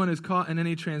 if anyone is caught in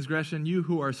any transgression, you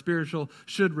who are spiritual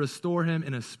should restore him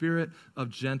in a spirit of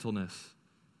gentleness.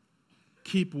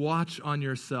 Keep watch on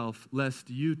yourself, lest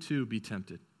you too be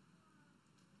tempted.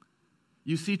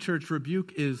 You see, church,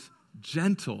 rebuke is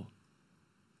gentle,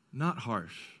 not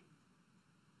harsh.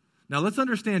 Now let's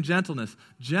understand gentleness.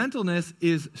 Gentleness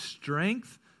is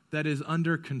strength that is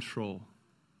under control.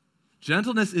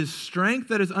 Gentleness is strength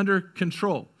that is under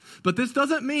control. But this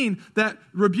doesn't mean that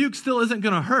rebuke still isn't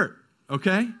going to hurt,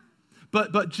 okay?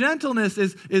 But gentleness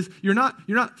is you're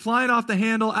not flying off the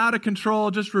handle, out of control,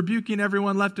 just rebuking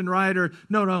everyone left and right. Or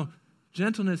no.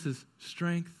 Gentleness is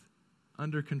strength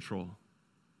under control.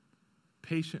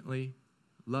 Patiently,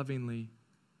 lovingly,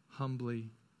 humbly,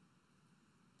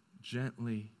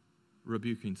 gently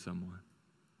rebuking someone.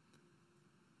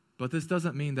 But this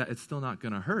doesn't mean that it's still not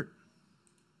going to hurt.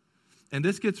 And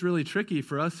this gets really tricky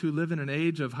for us who live in an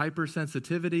age of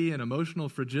hypersensitivity and emotional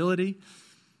fragility.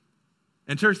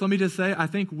 And church, let me just say, I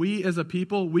think we as a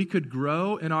people, we could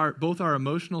grow in both our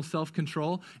emotional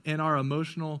self-control and our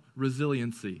emotional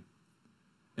resiliency.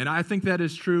 And I think that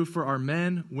is true for our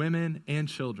men, women, and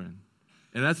children.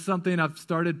 And that's something I've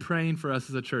started praying for us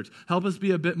as a church. Help us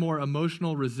be a bit more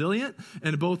emotional resilient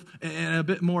and a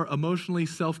bit more emotionally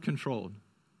self-controlled.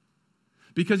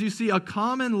 Because you see, a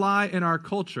common lie in our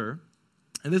culture,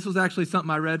 and this was actually something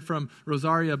I read from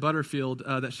Rosaria Butterfield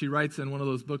that she writes in one of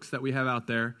those books that we have out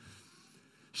there.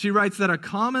 She writes that a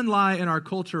common lie in our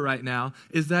culture right now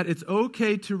is that it's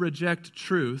okay to reject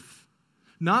truth,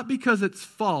 not because it's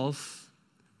false,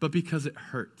 but because it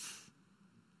hurts.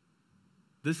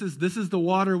 This is the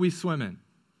water we swim in.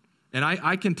 And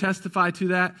I can testify to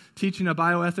that teaching a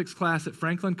bioethics class at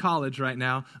Franklin College right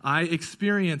now. I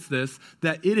experience this,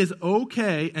 that it is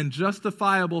okay and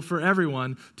justifiable for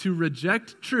everyone to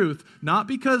reject truth, not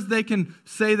because they can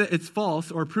say that it's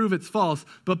false or prove it's false,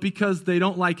 but because they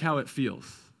don't like how it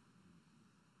feels.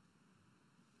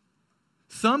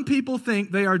 Some people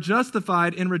think they are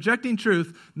justified in rejecting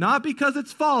truth, not because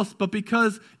it's false, but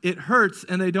because it hurts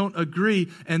and they don't agree.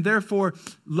 And therefore,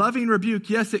 loving rebuke,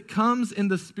 yes, it comes in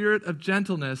the spirit of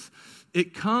gentleness.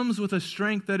 It comes with a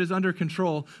strength that is under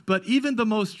control. But even the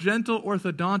most gentle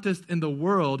orthodontist in the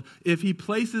world, if he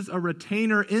places a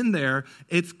retainer in there,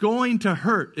 it's going to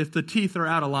hurt if the teeth are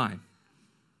out of line.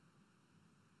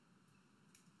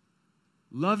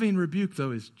 Loving rebuke,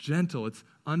 though, is gentle. It's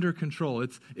under control.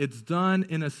 It's done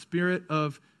in a spirit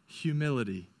of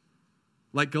humility.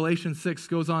 Like Galatians 6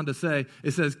 goes on to say,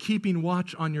 it says, keeping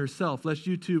watch on yourself, lest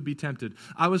you too be tempted.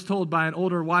 I was told by an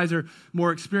older, wiser,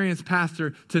 more experienced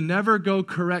pastor to never go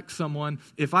correct someone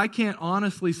if I can't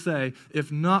honestly say,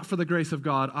 if not for the grace of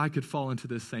God, I could fall into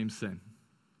this same sin.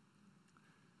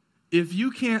 If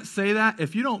you can't say that,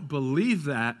 if you don't believe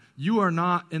that, you are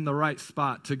not in the right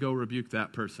spot to go rebuke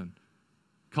that person.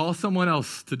 Call someone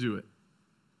else to do it.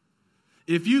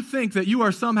 If you think that you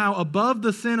are somehow above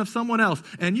the sin of someone else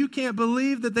and you can't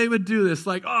believe that they would do this,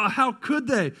 like, oh, how could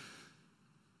they?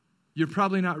 You're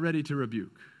probably not ready to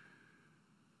rebuke.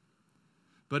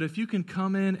 But if you can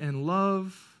come in and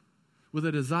love with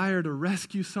a desire to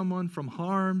rescue someone from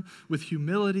harm, with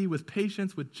humility, with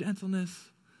patience, with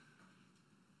gentleness,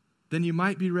 then you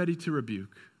might be ready to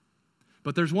rebuke.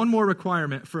 But there's one more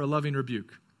requirement for a loving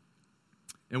rebuke.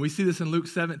 And we see this in Luke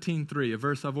 17:3, a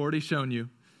verse I've already shown you,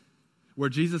 where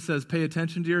Jesus says, pay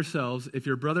attention to yourselves. If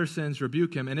your brother sins,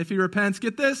 rebuke him. And if he repents,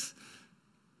 get this,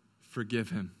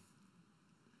 forgive him.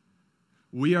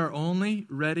 We are only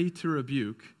ready to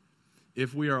rebuke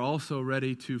if we are also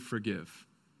ready to forgive.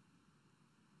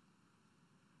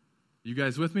 You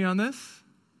guys with me on this?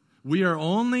 We are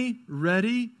only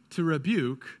ready to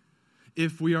rebuke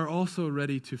if we are also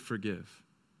ready to forgive.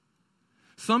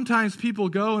 Sometimes people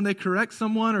go and they correct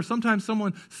someone, or sometimes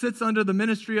someone sits under the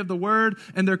ministry of the word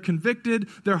and they're convicted,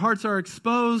 their hearts are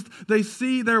exposed, they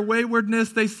see their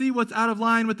waywardness, they see what's out of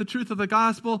line with the truth of the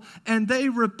gospel, and they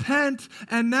repent,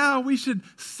 and now we should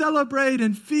celebrate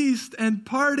and feast and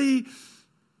party.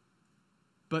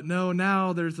 But no,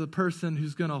 now there's a person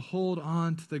who's going to hold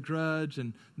on to the grudge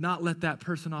and not let that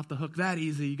person off the hook that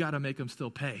easy. You got to make them still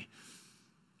pay.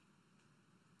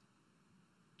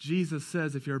 Jesus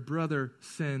says, if your brother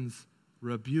sins,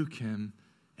 rebuke him,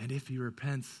 and if he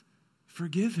repents,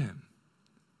 forgive him.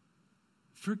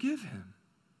 Forgive him.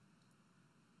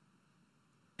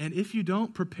 And if you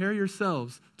don't, prepare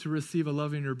yourselves to receive a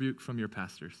loving rebuke from your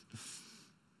pastors.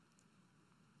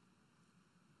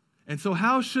 And so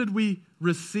how should we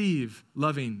receive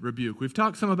loving rebuke? We've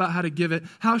talked some about how to give it.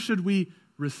 How should we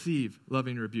receive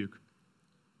loving rebuke?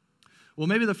 Well,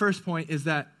 maybe the first point is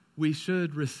that we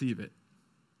should receive it.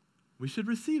 We should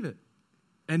receive it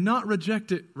and not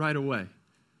reject it right away,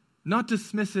 not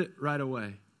dismiss it right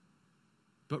away,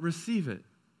 but receive it.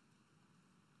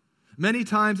 Many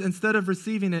times, instead of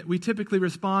receiving it, we typically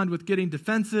respond with getting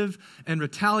defensive and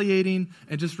retaliating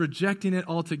and just rejecting it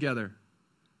altogether.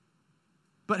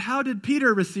 But how did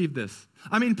Peter receive this?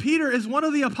 I mean, Peter is one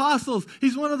of the apostles.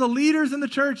 He's one of the leaders in the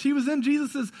church. He was in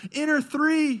Jesus' inner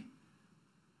three.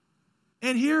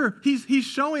 And here, he's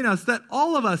showing us that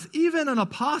all of us, even an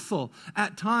apostle,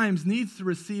 at times needs to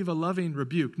receive a loving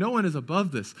rebuke. No one is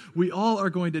above this. We all are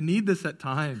going to need this at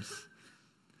times.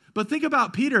 But think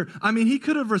about Peter. I mean, he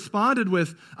could have responded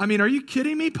with, are you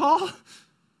kidding me, Paul?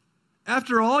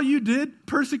 After all you did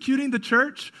persecuting the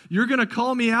church, you're going to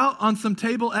call me out on some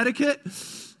table etiquette?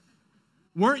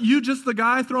 Weren't you just the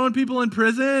guy throwing people in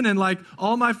prison and like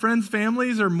all my friends'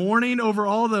 families are mourning over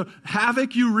all the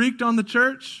havoc you wreaked on the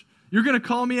church? You're going to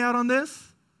call me out on this?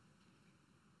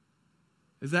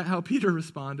 Is that how Peter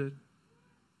responded?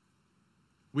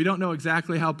 We don't know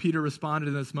exactly how Peter responded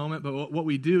in this moment, but what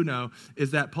we do know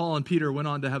is that Paul and Peter went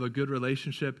on to have a good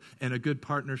relationship and a good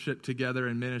partnership together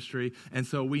in ministry, and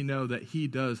so we know that he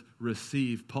does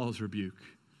receive Paul's rebuke.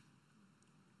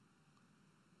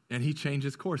 And he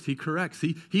changes course. He corrects.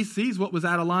 He sees what was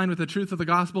out of line with the truth of the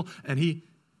gospel, and he,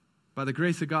 by the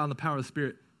grace of God and the power of the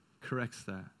Spirit, corrects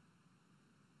that.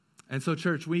 And so,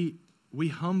 church, we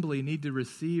humbly need to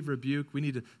receive rebuke. We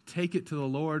need to take it to the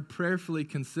Lord, prayerfully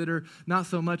consider not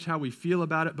so much how we feel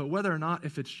about it, but whether or not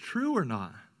if it's true or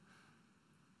not.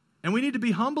 And we need to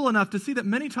be humble enough to see that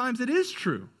many times it is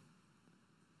true.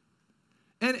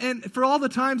 And for all the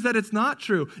times that it's not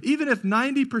true, even if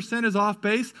 90% is off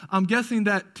base, I'm guessing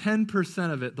that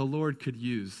 10% of it the Lord could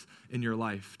use in your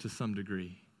life to some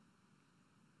degree.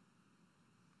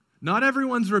 Not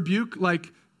everyone's rebuke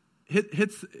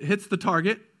hits the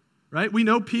target. Right? We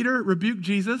know Peter rebuked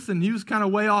Jesus, and he was kind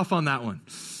of way off on that one.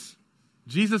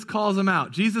 Jesus calls him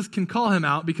out. Jesus can call him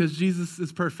out because Jesus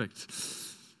is perfect.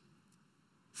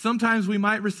 Sometimes we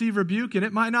might receive rebuke, and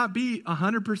it might not be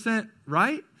 100%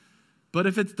 right, but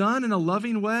if it's done in a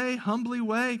loving way, humbly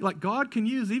way, like God can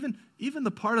use even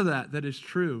the part of that is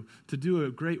true to do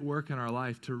a great work in our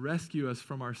life, to rescue us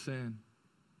from our sin.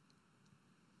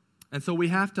 And so we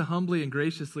have to humbly and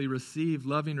graciously receive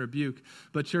loving rebuke.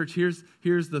 But church,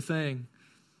 here's the thing.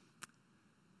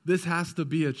 This has to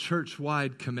be a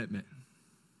church-wide commitment.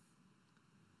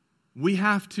 We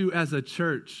have to, as a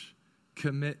church,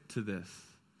 commit to this.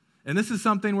 And this is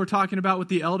something we're talking about with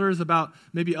the elders, about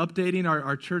maybe updating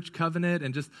our church covenant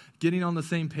and just getting on the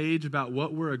same page about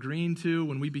what we're agreeing to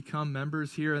when we become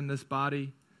members here in this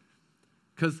body.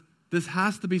 Because this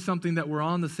has to be something that we're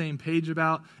on the same page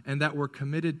about and that we're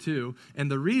committed to.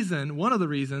 And one of the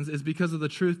reasons, is because of the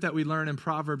truth that we learn in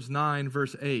Proverbs 9,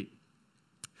 verse 8,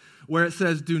 where it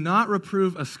says, "Do not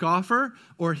reprove a scoffer,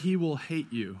 or he will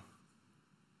hate you.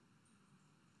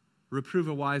 Reprove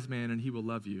a wise man, and he will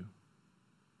love you."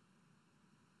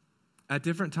 At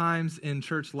different times in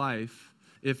church life,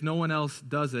 if no one else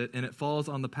does it and it falls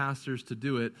on the pastors to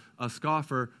do it, a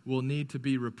scoffer will need to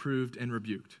be reproved and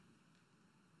rebuked.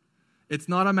 It's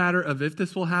not a matter of if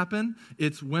this will happen,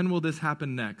 it's when will this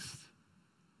happen next.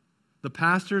 The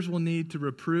pastors will need to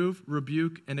reprove,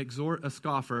 rebuke, and exhort a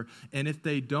scoffer, and if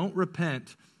they don't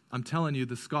repent, I'm telling you,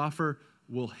 the scoffer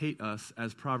will hate us,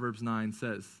 as Proverbs 9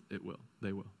 says it will.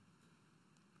 They will.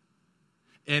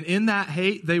 And in that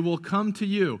hate, they will come to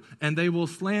you, and they will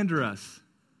slander us,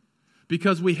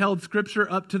 because we held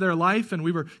Scripture up to their life, and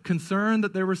we were concerned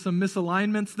that there were some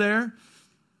misalignments there.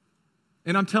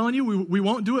 And I'm telling you, we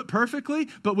won't do it perfectly,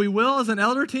 but we will as an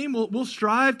elder team. We'll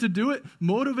strive to do it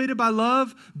motivated by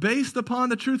love, based upon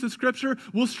the truth of Scripture.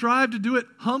 We'll strive to do it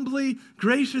humbly,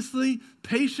 graciously,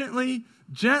 patiently,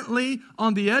 gently,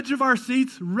 on the edge of our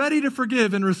seats, ready to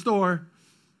forgive and restore.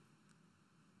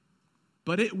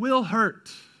 But it will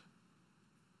hurt.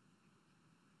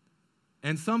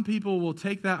 And some people will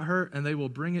take that hurt and they will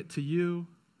bring it to you.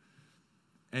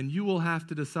 And you will have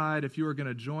to decide if you are going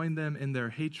to join them in their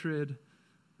hatred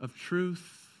of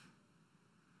truth,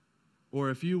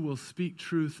 or if you will speak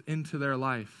truth into their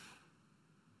life.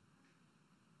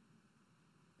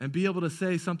 And be able to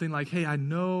say something like, "Hey, I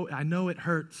know it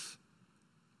hurts,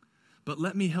 but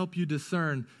let me help you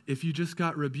discern if you just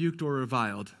got rebuked or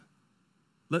reviled.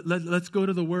 Let's go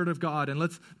to the Word of God and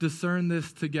let's discern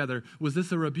this together. Was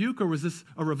this a rebuke or was this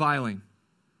a reviling?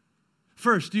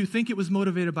 First, do you think it was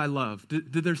motivated by love?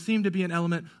 Did there seem to be an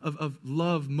element of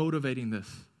love motivating this?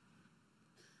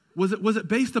 Was it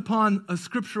based upon a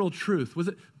scriptural truth? Was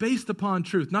it based upon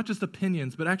truth? Not just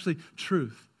opinions, but actually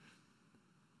truth.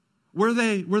 Were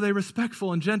they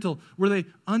respectful and gentle? Were they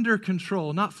under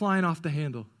control, not flying off the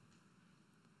handle?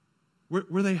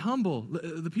 Were they humble?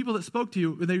 The people that spoke to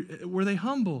you, were they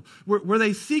humble? Were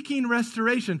they seeking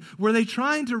restoration? Were they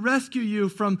trying to rescue you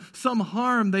from some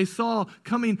harm they saw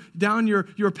coming down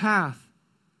your path?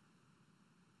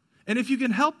 And if you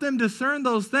can help them discern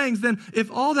those things, then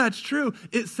if all that's true,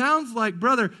 it sounds like,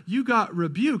 brother, you got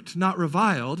rebuked, not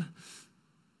reviled.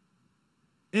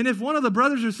 And if one of the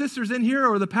brothers or sisters in here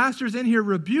or the pastors in here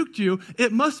rebuked you,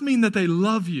 it must mean that they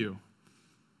love you.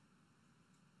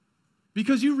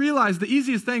 Because you realize the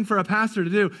easiest thing for a pastor to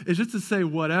do is just to say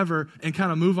whatever and kind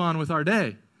of move on with our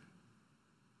day.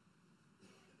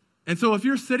 And so if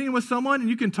you're sitting with someone and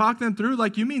you can talk them through,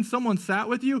 like you mean someone sat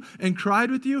with you and cried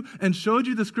with you and showed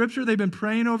you the scripture they've been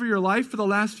praying over your life for the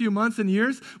last few months and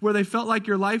years where they felt like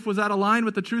your life was out of line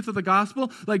with the truth of the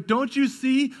gospel, like don't you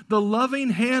see the loving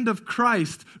hand of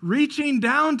Christ reaching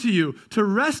down to you to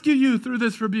rescue you through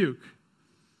this rebuke?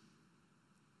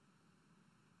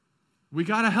 We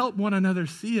got to help one another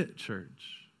see it,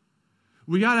 church.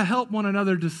 We got to help one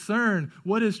another discern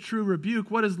what is true rebuke,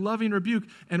 what is loving rebuke,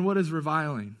 and what is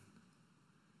reviling.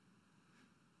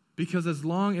 Because as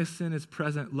long as sin is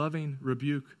present, loving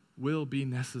rebuke will be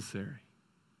necessary.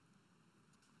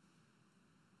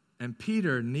 And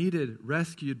Peter needed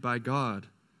rescued by God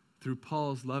through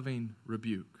Paul's loving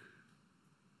rebuke.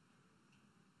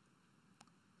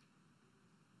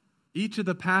 Each of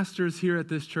the pastors here at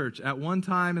this church, at one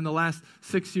time in the last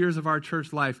 6 years of our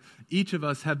church life, each of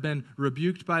us have been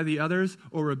rebuked by the others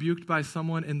or rebuked by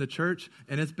someone in the church,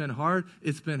 and it's been hard.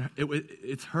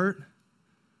 It's hurt,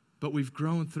 but we've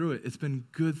grown through it. It's been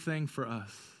a good thing for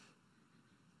us.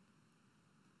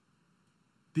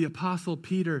 The Apostle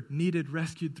Peter needed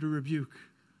rescued through rebuke.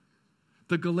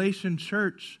 The Galatian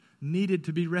church needed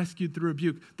to be rescued through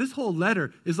rebuke. This whole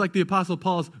letter is like the Apostle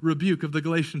Paul's rebuke of the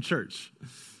Galatian church.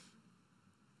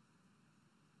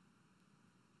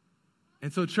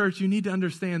 And so, church, you need to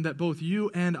understand that both you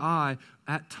and I,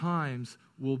 at times,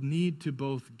 will need to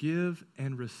both give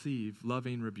and receive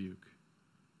loving rebuke.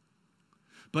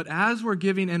 But as we're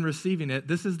giving and receiving it,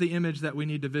 this is the image that we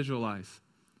need to visualize.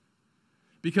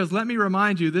 Because let me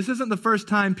remind you, this isn't the first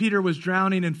time Peter was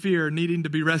drowning in fear, needing to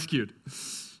be rescued.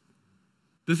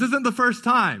 This isn't the first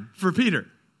time for Peter.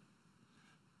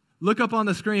 Look up on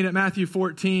the screen at Matthew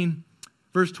 14,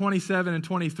 verse 27 and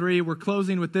 23, we're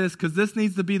closing with this because this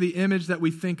needs to be the image that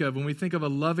we think of when we think of a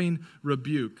loving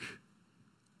rebuke.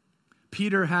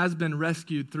 Peter has been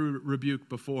rescued through rebuke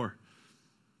before.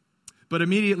 But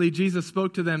immediately Jesus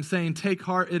spoke to them saying, "Take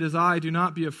heart, it is I, do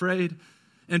not be afraid."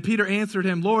 And Peter answered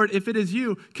him, "Lord, if it is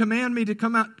you, command me to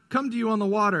come to you on the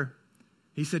water."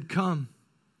 He said, "Come."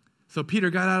 So Peter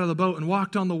got out of the boat and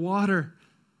walked on the water.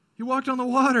 He walked on the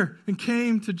water and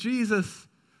came to Jesus.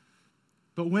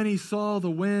 But when he saw the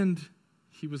wind,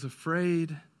 he was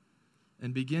afraid,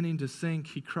 and beginning to sink,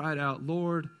 he cried out,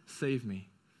 "Lord, save me."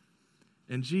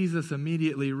 And Jesus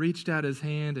immediately reached out his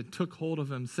hand and took hold of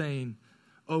him, saying,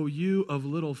 "O you of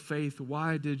little faith,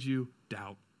 why did you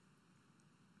doubt?"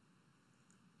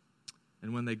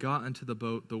 And when they got into the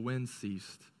boat, the wind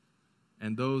ceased,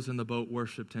 and those in the boat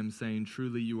worshiped him, saying,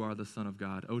 "Truly you are the Son of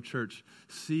God." O church,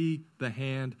 see the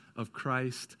hand of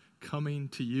Christ coming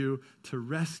to you to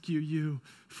rescue you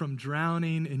from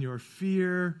drowning in your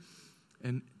fear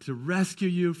and to rescue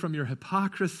you from your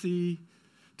hypocrisy,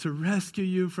 to rescue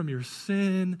you from your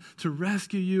sin, to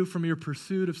rescue you from your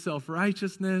pursuit of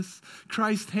self-righteousness.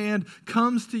 Christ's hand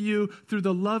comes to you through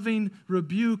the loving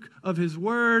rebuke of his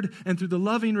word and through the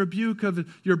loving rebuke of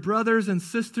your brothers and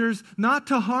sisters, not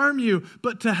to harm you,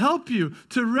 but to help you,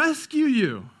 to rescue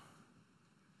you.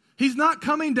 He's not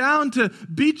coming down to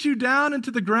beat you down into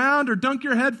the ground or dunk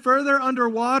your head further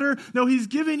underwater. No, he's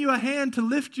giving you a hand to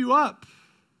lift you up.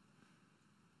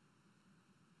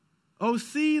 Oh,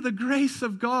 see the grace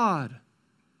of God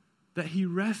that he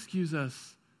rescues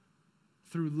us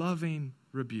through loving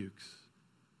rebukes.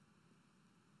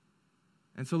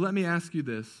 And so let me ask you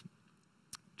this,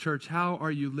 church, how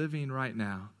are you living right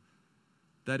now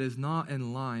that is not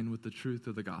in line with the truth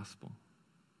of the gospel?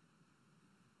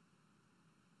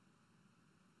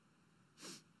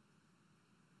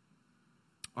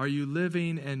 Are you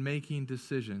living and making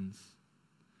decisions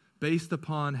based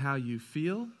upon how you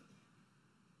feel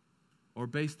or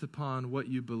based upon what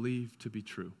you believe to be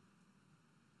true?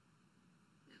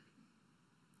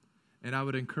 And I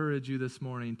would encourage you this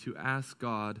morning to ask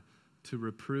God to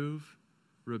reprove,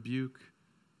 rebuke,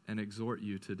 and exhort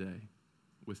you today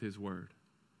with his word.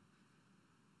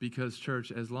 Because,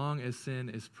 church, as long as sin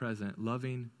is present,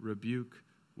 loving rebuke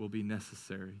will be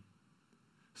necessary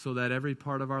so that every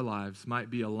part of our lives might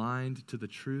be aligned to the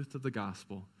truth of the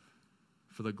gospel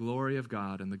for the glory of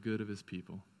God and the good of his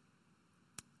people.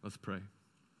 Let's pray.